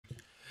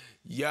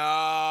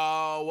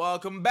Yo,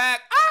 welcome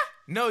back.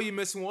 No, you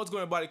missing one. What's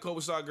going on, everybody?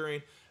 Cobra Star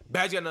Green.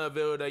 Back to another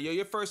video today. Yo,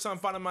 your first time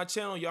finding my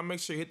channel, y'all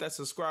make sure you hit that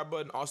subscribe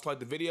button. Also like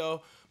the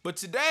video. But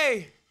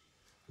today,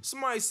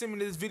 somebody sent me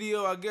this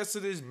video, I guess,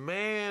 of this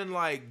man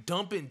like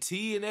dumping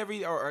tea and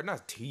or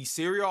not tea,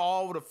 cereal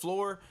all over the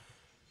floor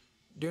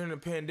during the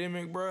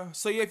pandemic, bro.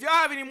 So yeah, if y'all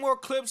have any more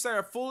clips that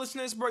are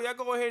foolishness, bro, y'all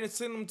go ahead and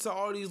send them to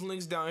all these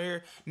links down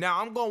here. Now,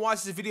 I'm going to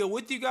watch this video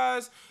with you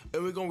guys,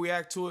 and we're going to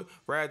react to it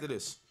right after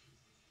this.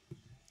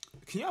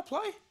 Can y'all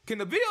play? Can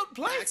the video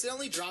play? I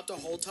accidentally dropped a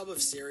whole tub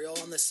of cereal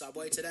on the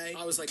subway today.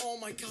 I was like, oh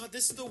my god,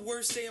 this is the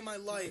worst day of my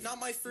life. Not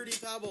my Fruity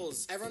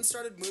Pebbles. Everyone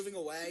started moving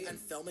away and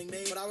filming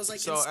me, but I was like...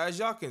 So, as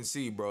y'all can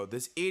see, bro,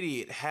 this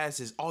idiot has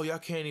his... Oh, y'all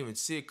can't even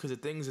see it because the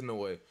thing's in the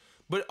way.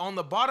 But on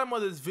the bottom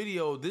of this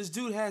video, this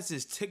dude has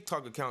his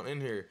TikTok account in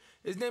here.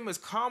 His name is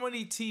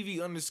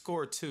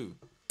ComedyTV_2.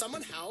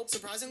 Someone helped.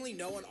 Surprisingly,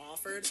 no one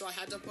offered, so I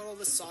had to put all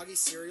the soggy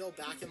cereal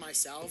back in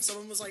myself.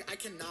 Someone was like, I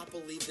cannot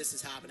believe this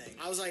is happening.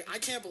 I was like, I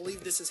can't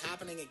believe this is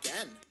happening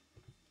again.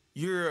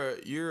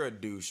 You're a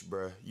douche,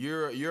 bruh.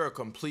 You're a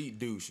complete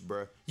douche,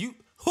 bruh.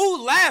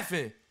 Who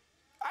laughing?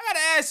 I gotta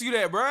ask you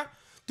that, bruh.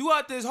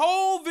 Throughout this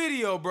whole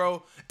video,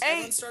 bro,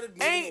 ain't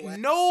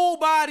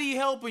nobody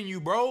helping you,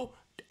 bro.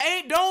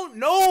 Don't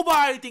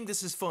nobody think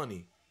this is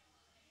funny.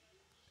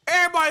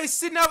 Everybody's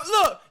sitting up.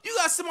 Look, you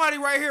got somebody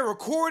right here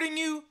recording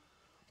you.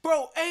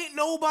 Bro, ain't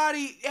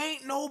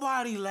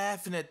nobody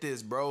laughing at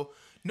this, bro.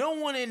 No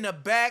one in the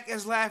back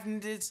is laughing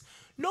at this.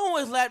 No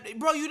one's laughing.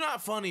 Bro, you're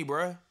not funny,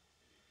 bro.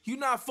 You're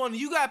not funny.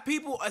 You got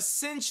people,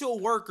 essential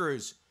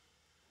workers,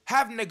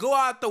 having to go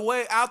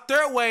out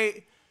their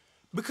way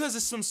because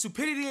of some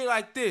stupidity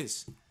like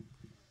this.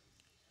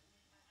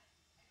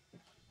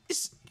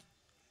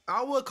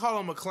 I would call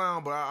him a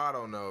clown, but I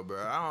don't know, bro.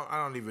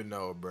 I don't even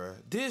know, bro.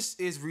 This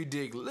is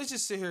ridiculous. Let's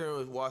just sit here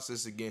and watch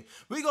this again.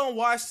 We're going to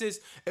watch this,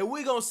 and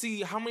we're going to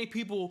see how many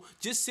people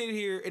just sit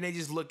here and they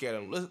just look at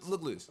him.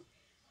 Look at this.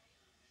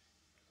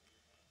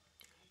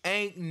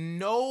 Ain't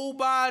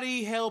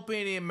nobody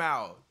helping him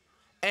out.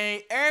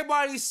 Ain't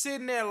everybody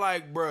sitting there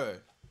like, bro,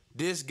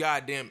 this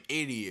goddamn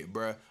idiot,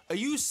 bro. Are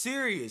you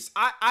serious?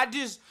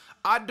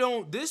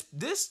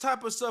 This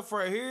type of stuff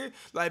right here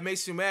like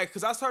makes me mad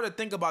because I started to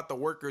think about the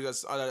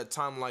workers at a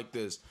time like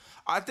this.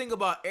 I think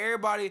about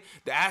everybody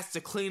that has to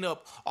clean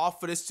up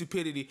off of this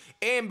stupidity,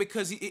 and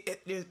because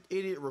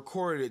idiot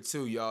recorded it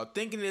too, y'all.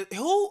 Thinking that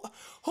who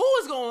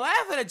is gonna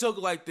laugh at a joke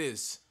like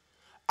this?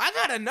 I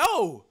gotta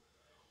know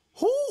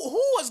who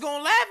is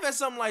gonna laugh at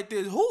something like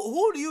this.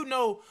 Who do you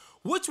know?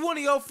 Which one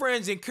of your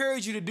friends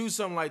encouraged you to do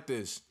something like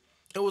this?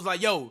 It was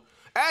like, yo.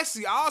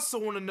 Actually, I also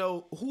want to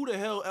know who the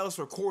hell else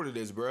recorded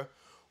this, bro.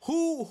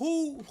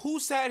 Who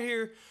sat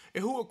here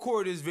and who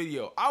recorded this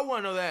video? I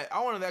want to know that.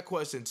 I want to know that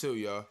question too,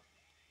 y'all.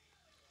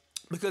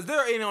 Because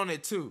they're in on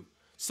it too.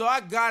 So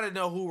I gotta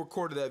know who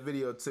recorded that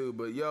video too.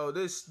 But yo,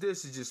 this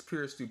is just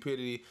pure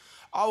stupidity.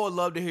 I would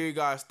love to hear you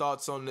guys'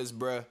 thoughts on this,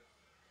 bro.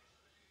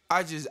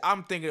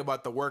 I'm thinking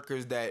about the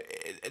workers that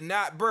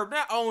not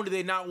only do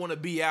they not want to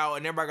be out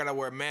and everybody gotta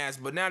wear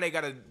masks, but now they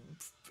gotta.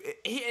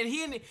 He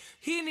didn't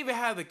even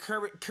have the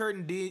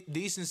current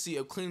decency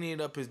of cleaning it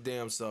up his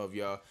damn self,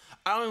 y'all.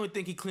 I don't even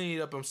think he cleaned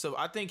it up himself.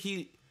 I think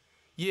he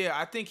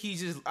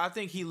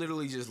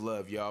literally just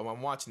left, y'all.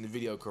 I'm watching the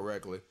video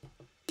correctly.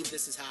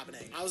 This is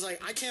happening. I was like,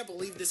 I can't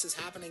believe this is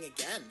happening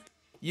again.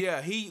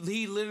 Yeah,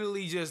 he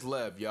literally just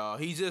left, y'all.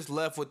 He just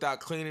left without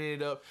cleaning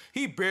it up.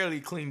 He barely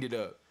cleaned it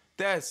up.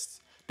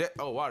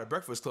 Oh wow, the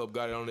Breakfast Club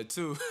got it on it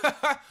too.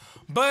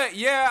 But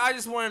yeah, I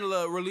just wanted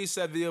to release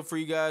that video for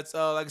you guys.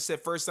 Like I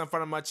said, first time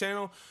finding my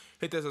channel,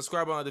 hit that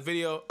subscribe button on the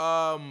video. But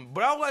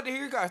I would like to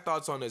hear your guys'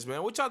 thoughts on this,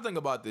 man. What y'all think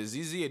about this?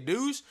 Is he a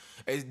douche?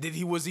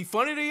 Was he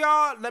funny to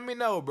y'all? Let me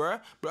know, bruh.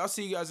 But I'll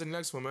see you guys in the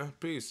next one, man.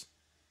 Peace.